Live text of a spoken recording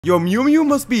Yo, Mew Mew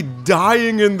must be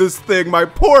dying in this thing, my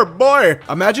poor boy.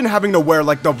 Imagine having to wear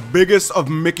like the biggest of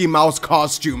Mickey Mouse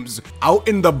costumes out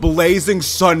in the blazing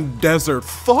sun desert.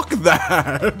 Fuck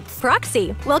that.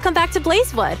 Proxy, welcome back to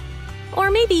Blazewood. Or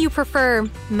maybe you prefer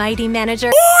Mighty Manager.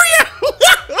 Oh,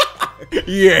 yeah.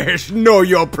 Yes, know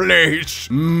your place,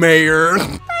 Mayor.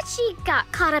 But she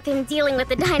got caught up in dealing with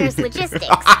the diner's logistics.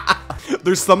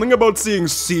 There's something about seeing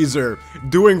Caesar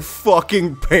doing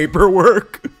fucking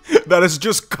paperwork that is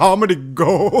just comedy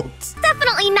gold.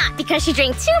 Definitely not because she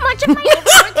drank too much of my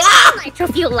favorite nitro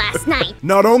fuel last night.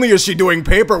 Not only is she doing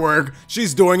paperwork,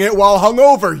 she's doing it while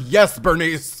hungover. Yes,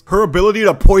 Bernice. Her ability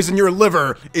to poison your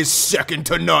liver is second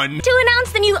to none. To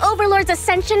announce the new Overlord's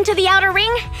ascension to the Outer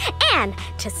Ring, and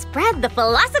to spread the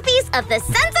philosophies of the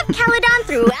Sons of Caledon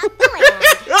throughout the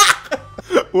land.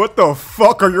 What the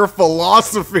fuck are your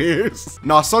philosophies?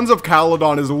 Nah, Sons of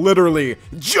Caledon is literally,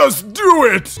 just do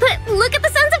it! But look at the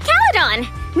Sons of Caledon!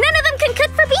 None of them can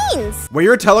cook for beans! Wait,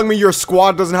 you're telling me your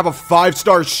squad doesn't have a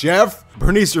 5-star chef?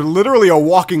 Bernice, you're literally a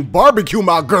walking barbecue,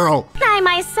 my girl! I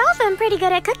myself am pretty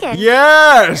good at cooking.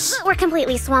 Yes! But we're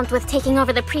completely swamped with taking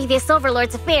over the previous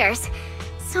Overlord's affairs.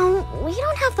 So we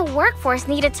don't have the workforce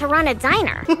needed to run a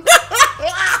diner.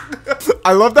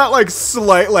 I love that, like,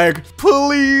 slight, like,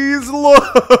 please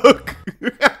look.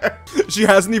 She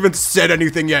hasn't even said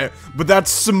anything yet, but that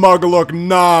smug look,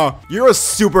 nah. You're a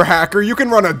super hacker, you can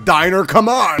run a diner, come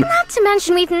on. Not to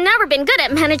mention we've never been good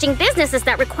at managing businesses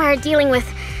that require dealing with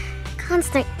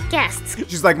constant guests.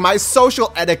 She's like, my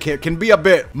social etiquette can be a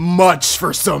bit much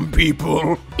for some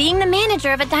people. Being the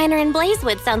manager of a diner in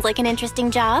Blazewood sounds like an interesting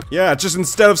job. Yeah, just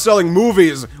instead of selling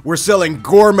movies, we're selling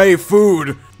gourmet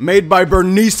food made by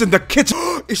Bernice in the kitchen.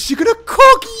 Is she gonna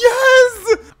cook?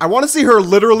 Yes! I want to see her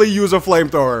literally use a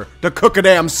flamethrower to cook a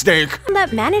damn steak.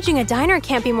 That managing a diner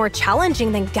can't be more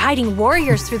challenging than guiding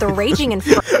warriors through the raging and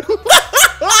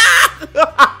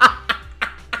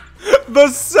The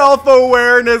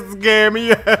self-awareness game,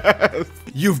 yes!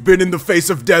 You've been in the face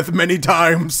of death many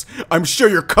times. I'm sure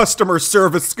your customer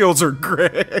service skills are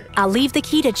great. I'll leave the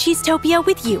key to Cheesetopia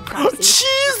with you, Proxy.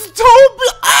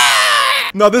 Cheesetopia!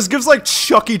 Ah! No, this gives like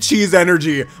Chuck E. Cheese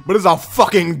energy, but it's a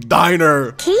fucking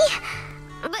diner. Key?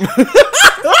 But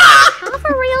have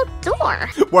a real door.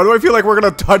 Why do I feel like we're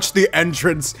gonna touch the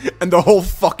entrance and the whole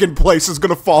fucking place is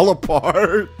gonna fall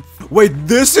apart? Wait,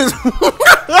 this is...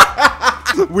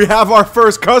 We have our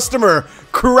first customer,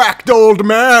 cracked old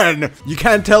man. You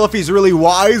can't tell if he's really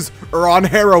wise or on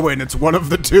heroin. It's one of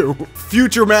the two.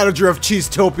 Future manager of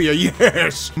Cheesetopia,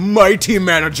 yes. Mighty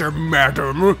manager,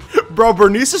 madam. Bro,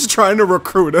 Bernice is trying to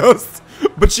recruit us,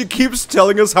 but she keeps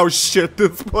telling us how shit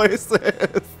this place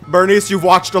is. Bernice, you've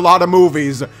watched a lot of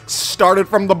movies. Started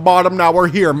from the bottom, now we're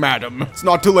here, madam. It's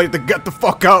not too late to get the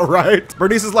fuck out, right?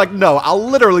 Bernice is like, no, I'll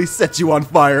literally set you on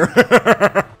fire.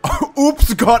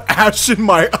 Oops, got ash in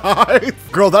my eyes.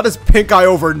 Girl, that is pink eye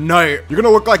overnight. You're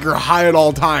gonna look like you're high at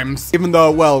all times. Even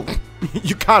though, well,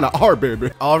 you kinda are,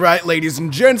 baby. All right, ladies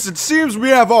and gents, it seems we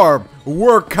have our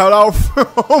work cut out for,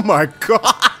 oh my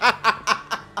God.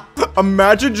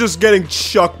 Imagine just getting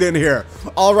chucked in here.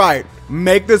 All right,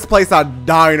 make this place a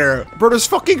diner. Bro, there's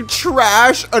fucking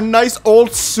trash, a nice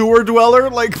old sewer dweller,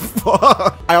 like,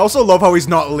 fuck. I also love how he's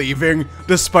not leaving,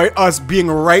 despite us being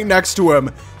right next to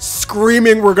him,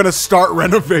 screaming we're gonna start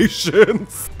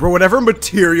renovations. Bro, whatever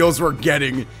materials we're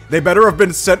getting, they better have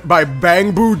been sent by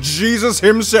Bang Boo Jesus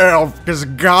himself, because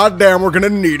goddamn we're gonna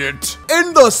need it.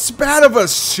 In the span of a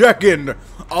second,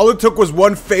 all it took was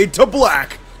one fade to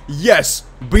black. Yes,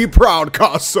 be proud,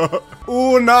 Casa.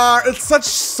 Ooh, nah, it's such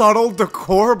subtle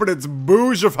decor, but it's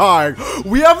bougifying.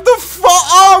 We have the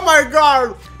oh my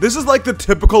God. This is like the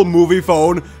typical movie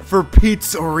phone for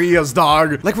pizzerias,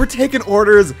 dog. Like, we're taking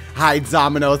orders. Hi,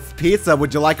 Domino's Pizza,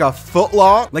 would you like a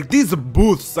footlong? Like, these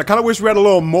booths, I kind of wish we had a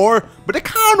little more, but it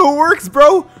kind of works,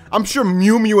 bro. I'm sure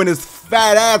Mew Mew and his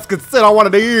fat ass could sit on one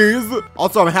of these.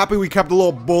 Also, I'm happy we kept a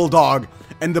little bulldog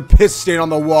and the piss stain on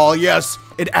the wall. Yes,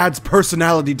 it adds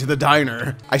personality to the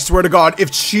diner. I swear to God, if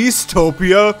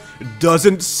Cheesetopia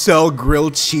doesn't sell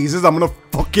grilled cheeses, I'm gonna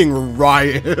fucking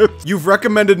riot. You've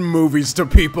recommended movies to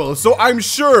people, so I'm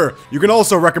sure you can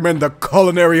also recommend the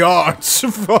culinary arts.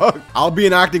 Fuck. I'll be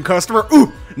an acting customer.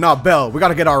 Ooh, nah, Belle, we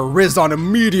gotta get our Riz on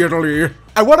immediately.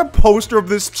 I want a poster of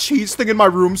this cheese thing in my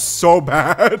room so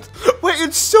bad. Wait,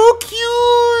 it's so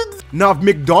cute. Now, if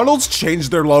McDonald's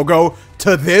changed their logo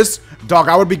to this, dog,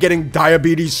 I would be getting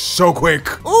diabetes so quick.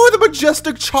 Oh, the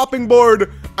majestic chopping board.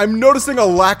 I'm noticing a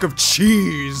lack of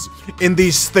cheese in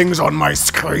these things on my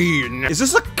screen. Is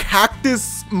this a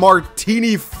cactus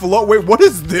martini float? Wait, what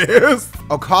is this?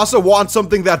 Okasa wants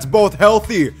something that's both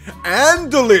healthy and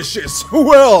delicious.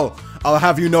 Well, I'll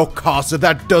have you know, Casa,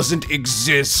 that doesn't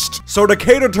exist. So to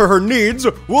cater to her needs,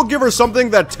 we'll give her something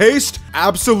that tastes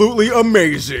absolutely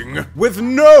amazing, with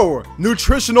no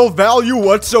nutritional value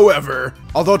whatsoever.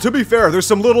 Although, to be fair, there's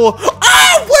some little...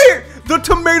 Ah, wait! The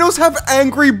tomatoes have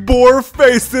angry boar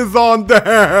faces on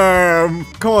them.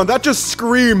 Come on, that just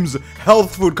screams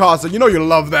health food, Casa. You know you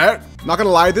love that. Not gonna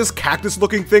lie, this cactus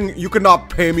looking thing, you could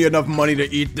not pay me enough money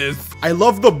to eat this. I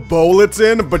love the bowl it's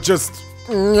in, but just...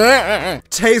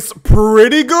 tastes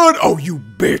pretty good. Oh, you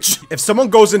bitch. If someone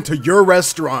goes into your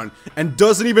restaurant and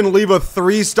doesn't even leave a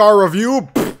 3-star review,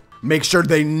 make sure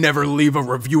they never leave a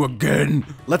review again.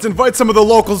 Let's invite some of the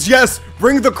locals. Yes,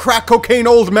 bring the crack cocaine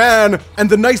old man and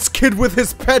the nice kid with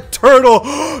his pet turtle.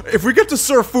 If we get to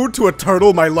serve food to a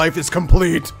turtle, my life is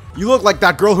complete. You look like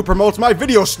that girl who promotes my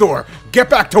video store. Get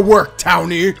back to work,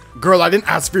 townie. Girl, I didn't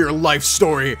ask for your life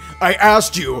story. I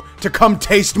asked you to come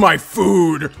taste my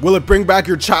food. Will it bring back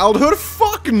your childhood?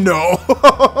 Fuck no.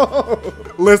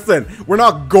 Listen, we're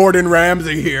not Gordon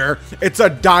Ramsay here. It's a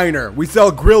diner. We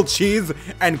sell grilled cheese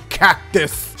and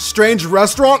cactus. Strange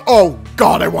restaurant? Oh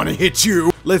God, I want to hit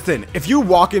you. Listen, if you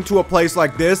walk into a place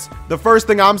like this, the first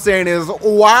thing I'm saying is,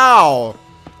 wow,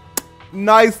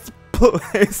 nice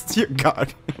place. You got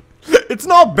it. It's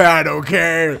not bad,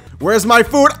 okay? Where's my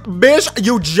food? Bitch,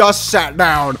 you just sat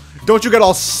down. Don't you get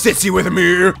all sissy with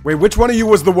me. Wait, which one of you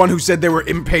was the one who said they were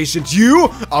impatient? You?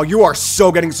 Oh, you are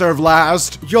so getting served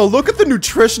last. Yo, look at the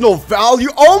nutritional value.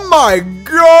 Oh my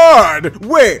God.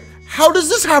 Wait, how does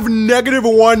this have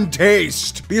 -1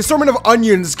 taste? The assortment of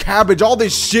onions, cabbage, all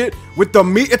this shit with the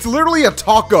meat. It's literally a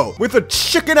taco with a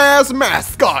chicken-ass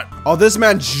mascot. Oh, this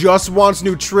man just wants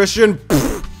nutrition.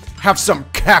 Pfft, have some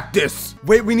cactus.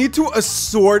 Wait, we need to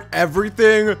assort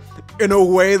everything in a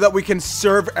way that we can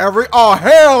serve every... Oh,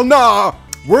 hell nah!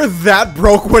 We're that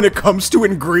broke when it comes to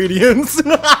ingredients.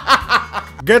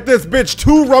 Get this bitch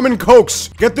 2 rum and cokes.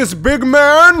 Get this big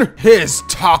man his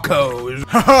tacos.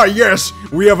 Haha, yes,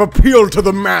 we have appealed to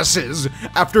the masses.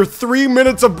 After 3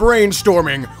 minutes of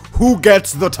brainstorming, who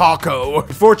gets the taco?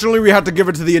 Fortunately, we had to give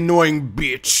it to the annoying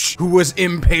bitch who was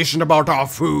impatient about our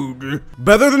food.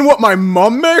 Better than what my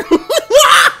mom made?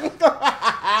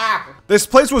 This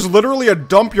place was literally a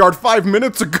dump yard 5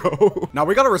 minutes ago. Now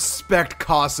we gotta respect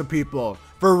Casa, people,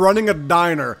 for running a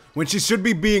diner when she should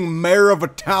be being mayor of a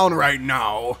town right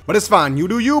now. But it's fine, you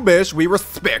do you, bitch, we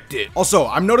respect it. Also,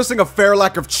 I'm noticing a fair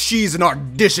lack of cheese in our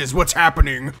dishes. What's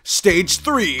happening? Stage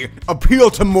 3, appeal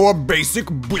to more basic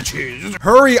bitches.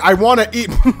 Hurry, I wanna eat.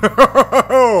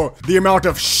 The amount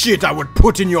of shit I would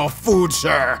put in your food,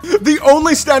 sir. The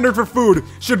only standard for food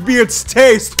should be its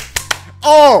taste.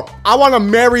 Oh, I want to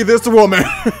marry this woman.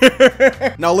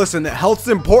 Now listen, health's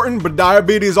important, but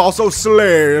diabetes also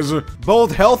slays.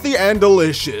 Both healthy and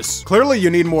delicious. Clearly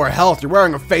you need more health. You're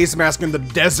wearing a face mask in the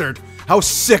desert. How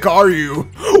sick are you?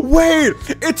 Wait,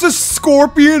 it's a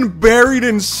scorpion buried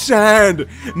in sand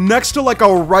next to like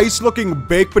a rice-looking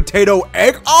baked potato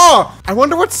egg. Oh, I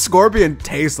wonder what scorpion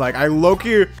tastes like. I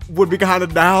low-key would be kind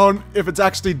of down if it's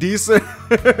actually decent.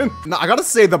 Now, I gotta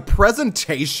say, the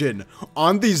presentation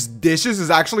on these dishes is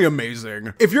actually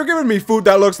amazing. If you're giving me food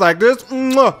that looks like this,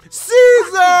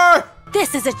 Caesar!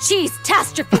 This is a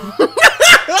cheese-tastrophe.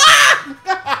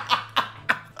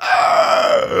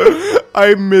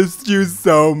 I missed you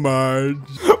so much.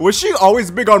 Was she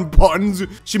always big on puns?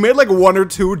 She made like 1 or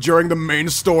 2 during the main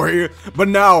story, but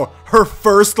now her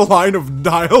first line of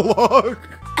dialogue.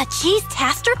 A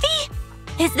cheese-tastrophe?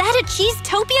 Is that a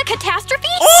cheese-topia catastrophe?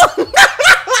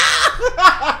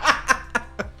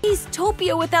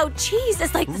 Cheese-topia without cheese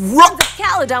is like the sons of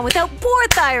Caledon without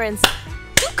Borthyrans.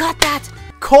 You got that?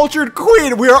 Cultured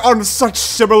queen, we are on such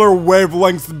similar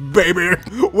wavelengths, baby.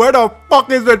 Where the fuck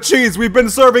is the cheese? We've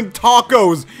been serving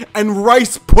tacos and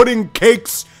rice pudding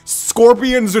cakes,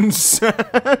 scorpions and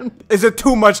sand. Is it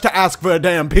too much to ask for a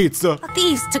damn pizza?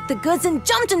 Thieves took the goods and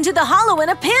jumped into the hollow in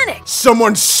a panic.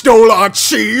 Someone stole our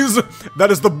cheese? That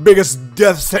is the biggest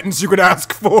death sentence you could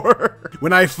ask for.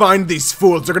 When I find these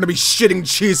fools, they're gonna be shitting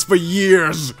cheese for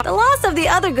years. The loss of the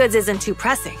other goods isn't too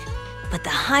pressing. But the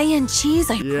high-end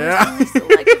cheese I personally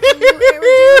selected for you,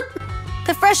 Eridu.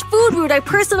 The fresh food route I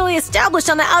personally established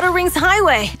on the Outer Rings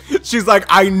Highway. She's like,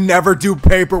 I never do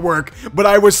paperwork, but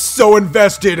I was so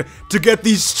invested to get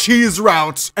these cheese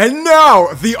routes. And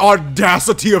now, the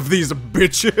audacity of these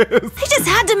bitches. They just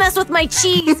had to mess with my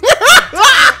cheese.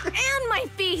 And my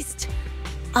feast.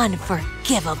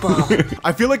 Unforgivable.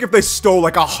 I feel like if they stole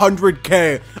like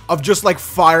 100K of just like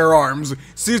firearms,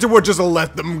 Caesar would just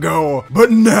let them go.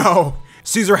 But now,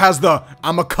 Caesar has the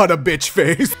I'ma cut a bitch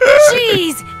face.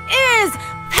 Cheese is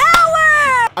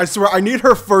power! I swear, I need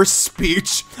her first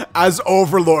speech as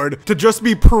Overlord to just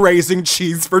be praising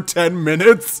cheese for 10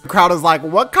 minutes. The crowd is like,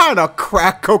 what kind of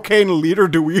crack cocaine leader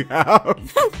do we have?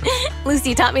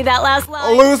 Lucy taught me that last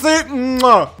line. Lucy,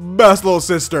 mwah, best little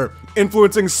sister.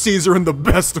 Influencing Caesar in the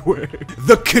best way.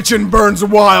 The kitchen burns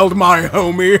wild, my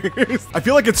homies. I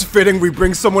feel like it's fitting we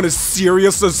bring someone as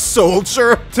serious as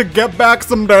Soldier to get back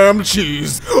some damn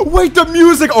cheese. Wait, the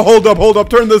music. Oh, hold up,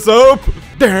 turn this up.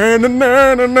 Get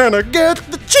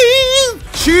the cheese.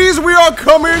 Cheese, we are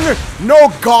coming.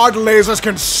 No god lasers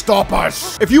can stop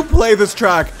us. If you play this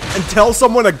track and tell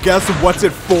someone to guess what's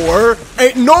it for,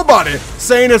 ain't nobody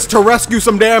saying it's to rescue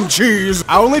some damn cheese.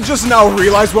 I only just now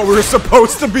realized what we were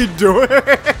supposed to be doing.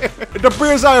 It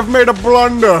appears I have made a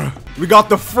blunder. We got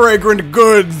the fragrant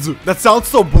goods. That sounds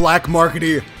so black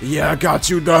markety. Yeah, I got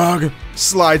you, dog.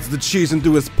 Slides the cheese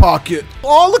into his pocket.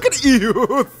 Oh, look at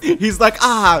you. He's like,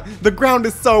 the ground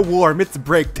is so warm. It's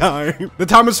break time. The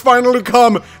time has finally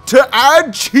come to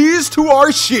add cheese to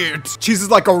our shit. Cheese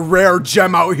is like a rare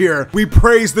gem out here. We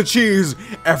praise the cheese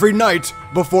every night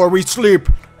before we sleep.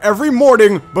 Every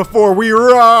morning before we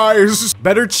rise.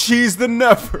 Better cheese than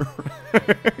never.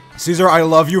 Caesar, I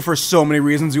love you for so many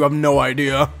reasons you have no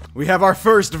idea. We have our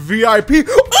first VIP.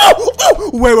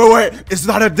 Oh, wait. Is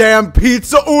that a damn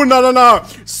pizza? Oh, no.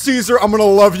 Caesar, I'm gonna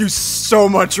love you so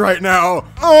much right now.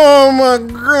 Oh my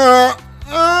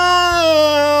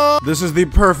god. This is the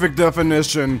perfect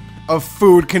definition of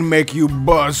food can make you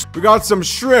bust. We got some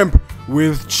shrimp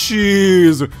with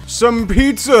cheese, some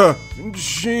pizza,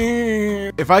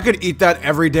 cheese. If I could eat that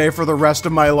every day for the rest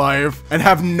of my life and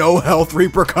have no health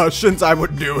repercussions, I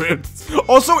would do it.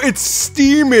 Also, it's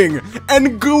steaming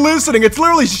and glistening. It's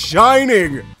literally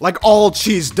shining like all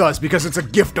cheese does because it's a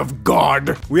gift of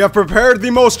God. We have prepared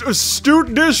the most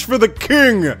astute dish for the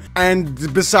king.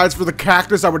 And besides for the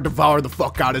cactus, I would devour the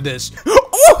fuck out of this.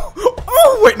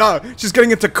 Oh, wait, no. She's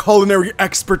getting into culinary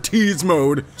expertise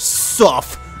mode.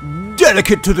 Soft.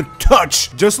 Delicate to the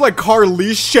touch, just like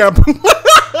Carly's shampoo.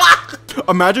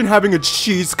 Imagine having a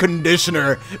cheese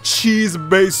conditioner,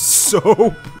 cheese-based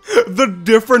soap. The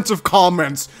difference of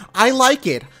comments. I like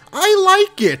it.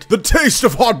 The taste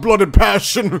of hot-blooded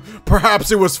passion.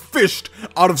 Perhaps it was fished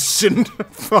out of sin.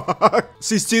 Fuck.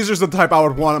 See, Caesar's the type I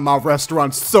would want at my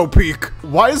restaurant, so peak.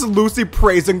 Why is Lucy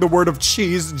praising the word of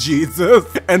cheese, Jesus,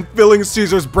 and filling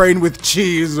Caesar's brain with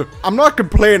cheese? I'm not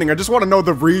complaining, I just want to know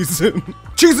the reason.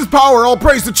 Cheese is power, I'll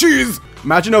praise the cheese.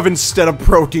 Imagine if instead of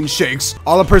protein shakes,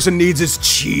 all a person needs is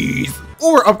cheese.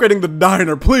 Or upgrading the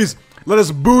diner, please. Let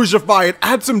us bougify it.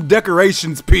 Add some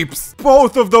decorations, peeps.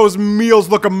 Both of those meals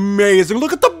look amazing.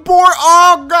 Look at the boar.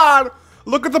 Oh, God.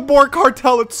 Look at the boar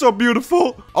cartel. It's so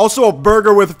beautiful. Also, a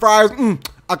burger with fries.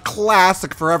 A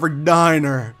classic for every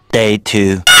diner. Day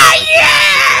 2.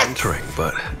 Yeah! Entering,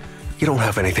 but you don't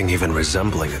have anything even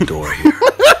resembling a door here.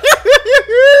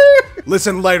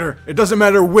 Listen later. It doesn't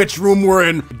matter which room we're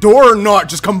in. Door or not,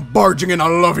 just come barging in. I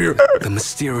love you. The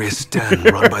mysterious den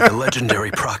run by the legendary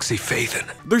proxy Phaethon.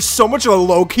 There's so much of a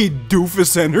low-key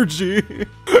doofus energy.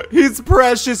 He's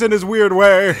precious in his weird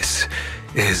way.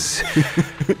 This is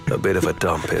a bit of a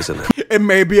dump, isn't it? It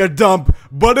may be a dump,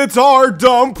 but it's our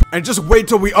dump. And just wait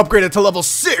till we upgrade it to level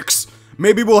 6.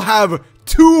 Maybe we'll have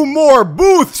 2 more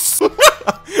booths.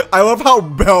 I love how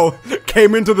Belle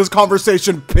came into this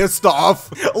conversation pissed off.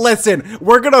 Listen,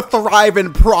 we're gonna thrive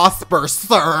and prosper,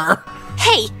 sir.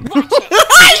 Hey, watch it.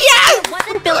 It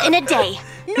wasn't built in a day,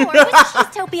 nor was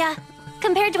Cheesetopia.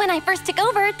 Compared to when I first took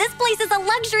over, this place is a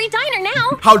luxury diner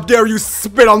now. How dare you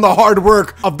spit on the hard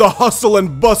work of the hustle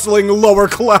and bustling lower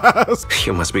class.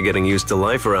 You must be getting used to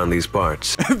life around these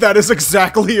parts. That is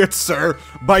exactly it, sir.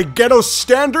 By ghetto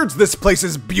standards, this place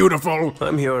is beautiful.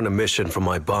 I'm here on a mission from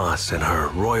my boss and her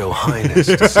Royal Highness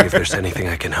to see if there's anything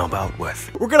I can help out with.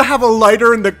 We're gonna have a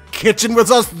lighter in the kitchen with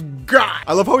us. God.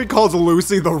 I love how he calls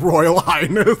Lucy the Royal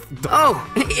Highness.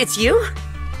 Oh, it's you?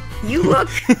 You look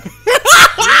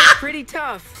pretty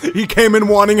tough. He came in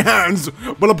wanting hands,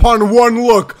 but upon one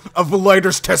look of the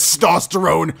lighter's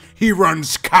testosterone, he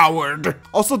runs coward.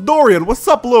 Also, Dorian, what's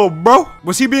up, little bro?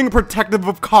 Was he being protective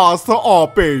of Costa? Oh,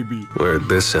 baby. Where'd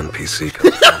this NPC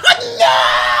come from?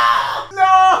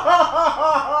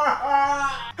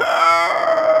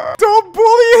 Don't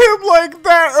bully him like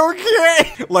that,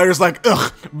 okay? Lighter's like,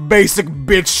 ugh, basic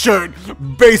bitch shirt,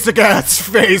 basic ass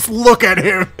face, look at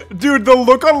him. Dude, the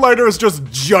look on Lighter is just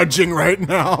judging right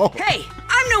now. Hey,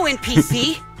 I'm no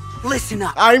NPC. Listen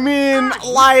up. I mean,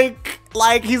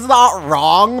 like he's not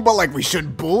wrong, but like we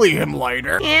should bully him,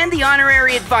 Lighter. And the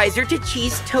honorary advisor to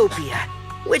Cheesetopia.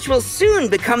 which will soon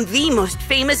become the most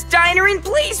famous diner in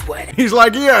Blazewood. He's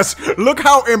like, yes, look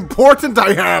how important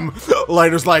I am.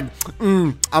 Lighter's like,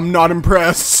 I'm not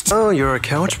impressed. Oh, you're a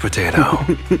couch potato.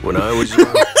 When I was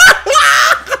young.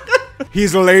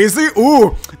 He's lazy?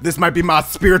 Ooh, this might be my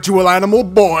spiritual animal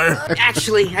boy.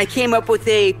 Actually, I came up with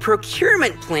a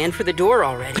procurement plan for the door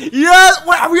already. Yeah,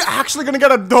 wait, are we actually gonna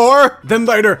get a door? Then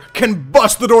Lighter can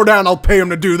bust the door down, I'll pay him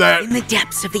to do that. In the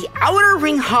depths of the Outer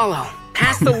Ring Hollow,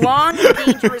 past the long and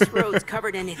dangerous roads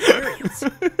covered in ethereals,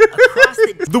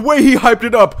 across The way he hyped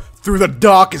it up, through the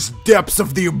darkest depths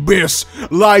of the abyss,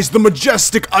 lies the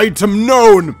majestic item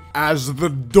known as the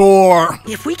door.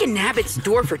 If we can nab its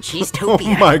door for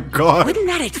Cheesetopia, Oh my god. wouldn't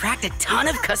that attract a ton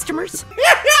of customers?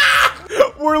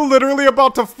 We're literally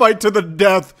about to fight to the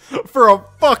death for a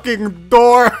fucking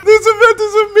door. This event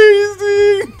is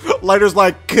amazing. Lighter's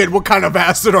like, kid, what kind of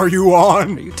acid are you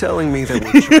on? Are you telling me that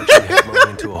we're charging headlong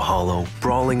into a hollow,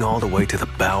 brawling all the way to the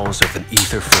bowels of an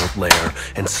ether-filled lair,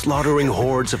 and slaughtering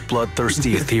hordes of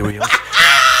bloodthirsty ethereals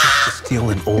just to steal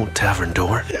an old tavern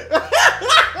door?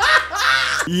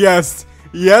 Yes.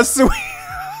 Yes,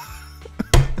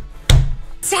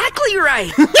 Exactly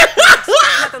right.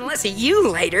 Nothing less of you,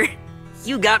 later.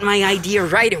 You got my idea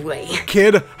right away.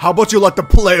 Kid, how about you let the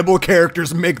playable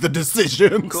characters make the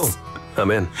decisions? Cool. I'm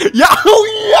in. Yeah,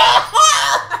 oh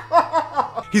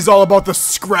yeah! He's all about the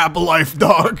scrap life,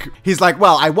 dog. He's like,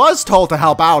 well, I was told to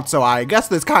help out, so I guess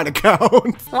this kind of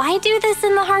counts. Why do this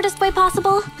in the hardest way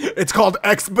possible? It's called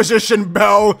Exposition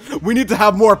Bell. We need to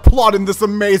have more plot in this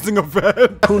amazing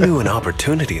event. Who knew an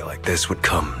opportunity like this would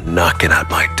come knocking at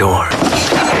my door?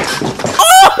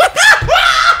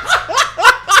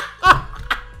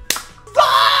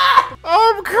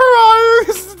 I'm crying,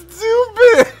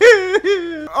 stupid.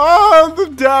 Oh,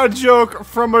 the dad joke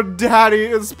from a daddy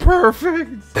is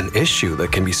perfect. An issue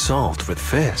that can be solved with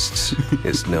fists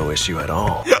is no issue at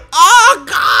all. Oh,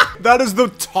 God. That is the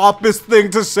toppest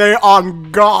thing to say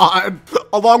on God.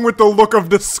 Along with the look of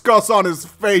disgust on his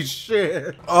face,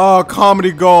 shit. Oh,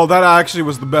 comedy gold. That actually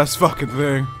was the best fucking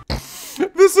thing.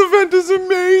 This event is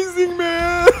amazing,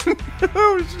 man.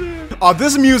 Oh, shit. Oh,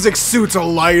 this music suits a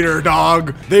Lighter,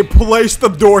 dog. They placed the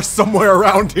door somewhere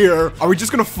around here. Are we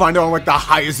just gonna find it on, like, the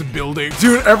highest building?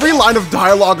 Dude, every line of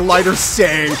dialogue Lighter's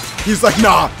saying, he's like,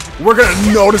 nah, we're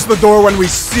gonna notice the door when we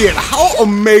see it. How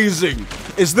amazing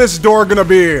is this door gonna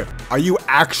be? Are you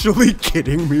actually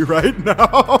kidding me right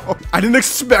now? I didn't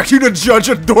expect you to judge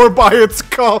a door by its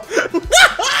color.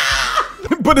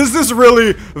 But is this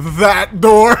really that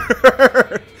door?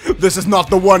 This is not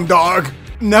the one, dog.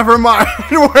 Never mind.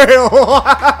 Wait,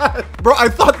 what? Bro, I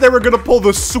thought they were gonna pull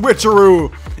the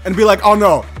switcheroo and be like, oh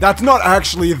no, that's not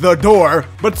actually the door.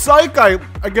 But psych, I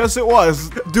guess it was.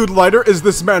 Dude, Lighter is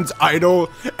this man's idol,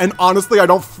 and honestly, I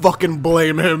don't fucking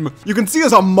blame him. You can see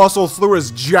as a muscles through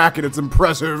his jacket, it's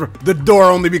impressive. The door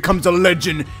only becomes a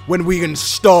legend when we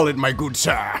install it, my good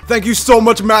sir. Thank you so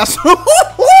much, Master.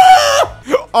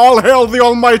 All hail the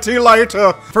almighty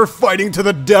Lighter for fighting to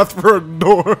the death for a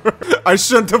door. I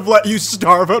shouldn't have let you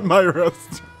starve at my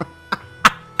restaurant.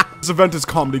 This event is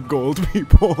comedy gold,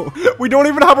 people. We don't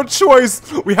even have a choice.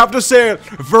 We have to say it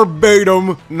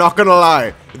verbatim. Not gonna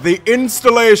lie. The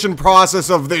installation process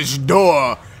of this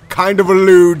door kind of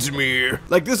eludes me.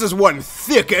 Like, this is one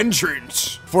thick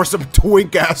entrance for some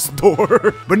twink-ass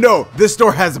door. But no, this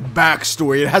door has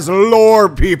backstory. It has lore,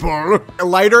 people.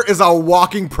 Lighter is a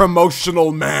walking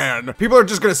promotional man. People are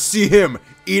just gonna see him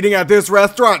eating at this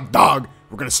restaurant. Dog,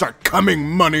 we're gonna start coming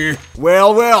money.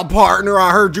 Well, well, partner,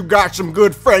 I heard you got some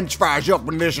good french fries up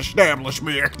in this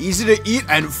establishment. Easy to eat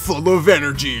and full of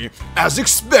energy. As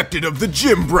expected of the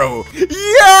gym bro.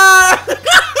 Yeah!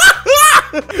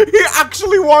 He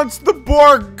actually wants the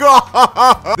Borg.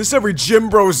 This every gym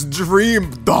bro's dream,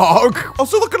 dog.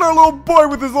 Also, look at our little boy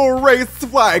with his little race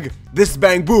flag. This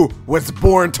Bangbu was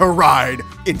born to ride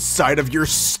inside of your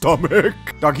stomach.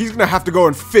 Dog, he's gonna have to go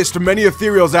and fist many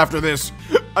ethereals after this.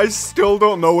 I still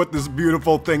don't know what this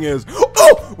beautiful thing is.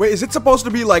 Oh, wait, is it supposed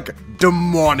to be like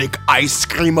demonic ice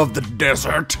cream of the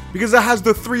desert? Because it has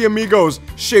the three amigos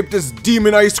shaped as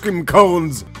demon ice cream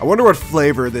cones. I wonder what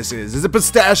flavor this is. Is it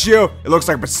pistachio? It looks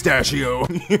like pistachio.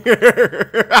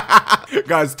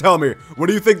 Guys, tell me, what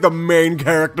do you think the main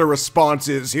character response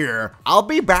is here? I'll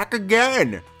be back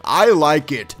again. I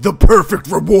like it. The perfect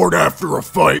reward after a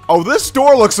fight. Oh, this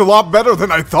door looks a lot better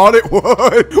than I thought it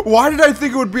would. Why did I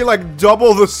think it would be like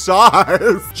double the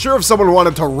size? Sure, if someone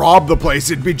wanted to rob the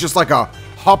place, it'd be just like a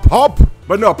hop.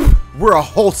 But no, we're a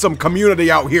wholesome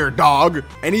community out here, dog.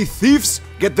 Any thieves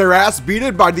get their ass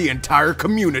beaten by the entire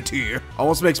community.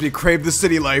 Almost makes me crave the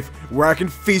city life where I can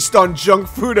feast on junk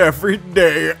food every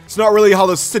day. It's not really how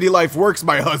the city life works,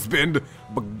 my husband.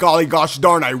 but golly gosh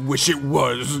darn, I wish it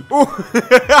was.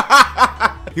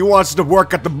 He wants to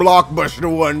work at the Blockbuster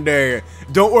one day.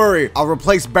 Don't worry, I'll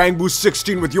replace Bang Boo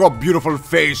 16 with your beautiful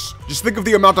face. Just think of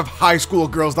the amount of high school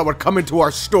girls that would come into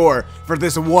our store for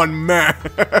this one man.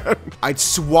 I'd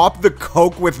swap the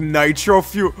Coke with nitro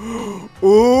fuel.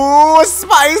 Ooh,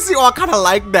 spicy. Oh, I kind of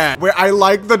like that. Wait, I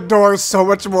like the door so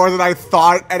much more than I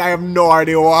thought, and I have no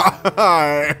idea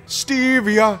why.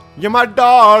 Stevia, you're my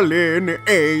darling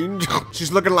angel.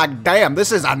 She's looking like, damn,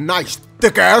 this is a nice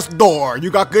thick-ass door.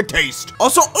 You got good taste.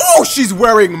 Also, oh, she's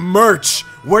wearing merch.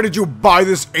 Where did you buy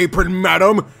this apron,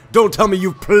 madam? Don't tell me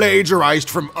you plagiarized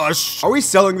from us. Are we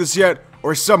selling this yet?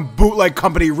 Or is some bootleg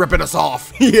company ripping us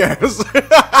off? Yes.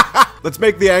 Let's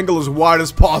make the angle as wide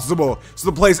as possible so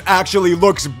the place actually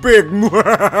looks big.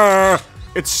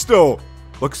 It still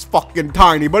looks fucking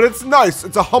tiny, but it's nice.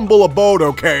 It's a humble abode,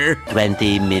 okay?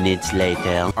 20 minutes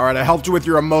later. All right, I helped you with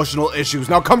your emotional issues.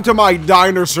 Now come to my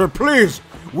diner, sir, please.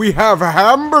 We have a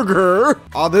hamburger.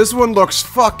 Oh, this one looks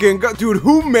fucking good. Dude,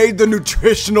 who made the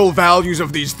nutritional values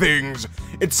of these things?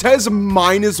 It says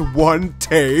 -1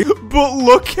 tay, but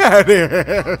look at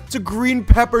it. It's a green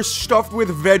pepper stuffed with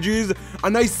veggies, a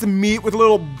nice meat with a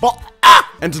little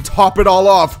and to top it all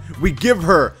off, we give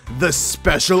her the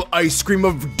special ice cream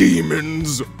of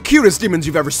demons. Cutest demons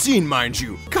you've ever seen, mind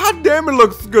you. God damn, it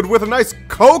looks good with a nice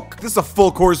Coke. This is a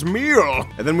full course meal.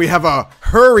 And then we have a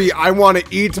hurry, I want to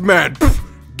eat man.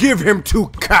 Give him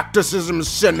 2 cactuses and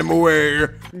send him away.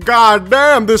 God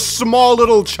damn, this small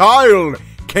little child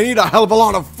can eat a hell of a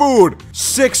lot of food.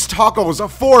 6 tacos,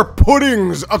 4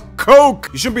 puddings, a Coke.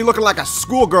 You shouldn't be looking like a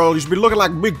schoolgirl. You should be looking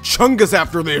like Big Chungus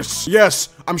after this. Yes,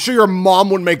 I'm sure your mom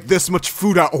would make this much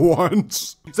food at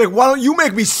once. It's like, why don't you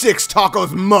make me 6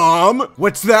 tacos, mom?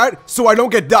 What's that? So I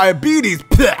don't get diabetes.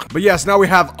 But yes, now we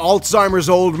have Alzheimer's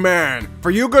old man.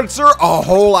 For you, good sir, a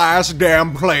whole ass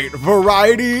damn plate.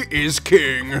 Variety is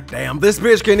king. Damn, this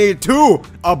bitch can eat 2.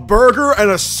 A burger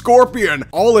and a scorpion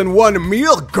all in one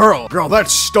meal. Girl, that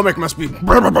stomach must be...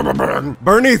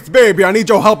 Bernice, baby, I need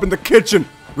your help in the kitchen.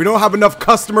 We don't have enough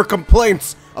customer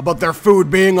complaints about their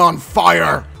food being on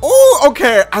fire. Oh,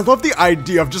 okay. I love the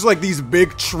idea of just like these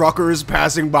big truckers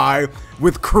passing by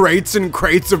with crates and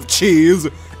crates of cheese,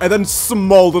 and then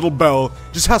small little Belle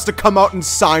just has to come out and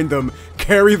sign them,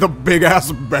 carry the big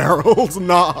ass barrels.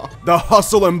 Nah. The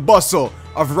hustle and bustle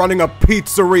of running a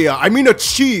pizzeria. I mean a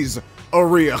cheese.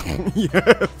 Aria.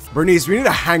 Yes. Bernice, we need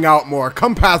to hang out more.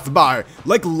 Come pass by,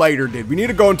 like Lighter did. We need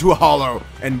to go into a hollow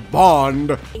and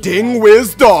bond. Ding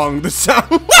whiz dong. The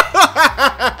sound.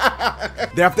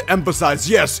 They have to emphasize,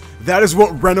 yes, that is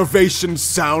what renovations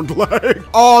sound like.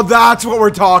 Oh, that's what we're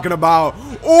talking about.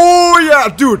 Oh, yeah,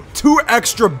 dude. 2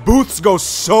 extra booths go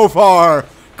so far.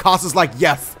 Cost is like,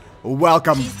 yes.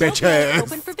 Welcome, bitches.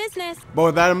 Open for business. But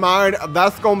with that in mind,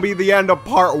 that's gonna be the end of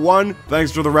part 1.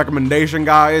 Thanks for the recommendation,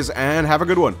 guys, and have a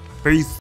good one. Peace.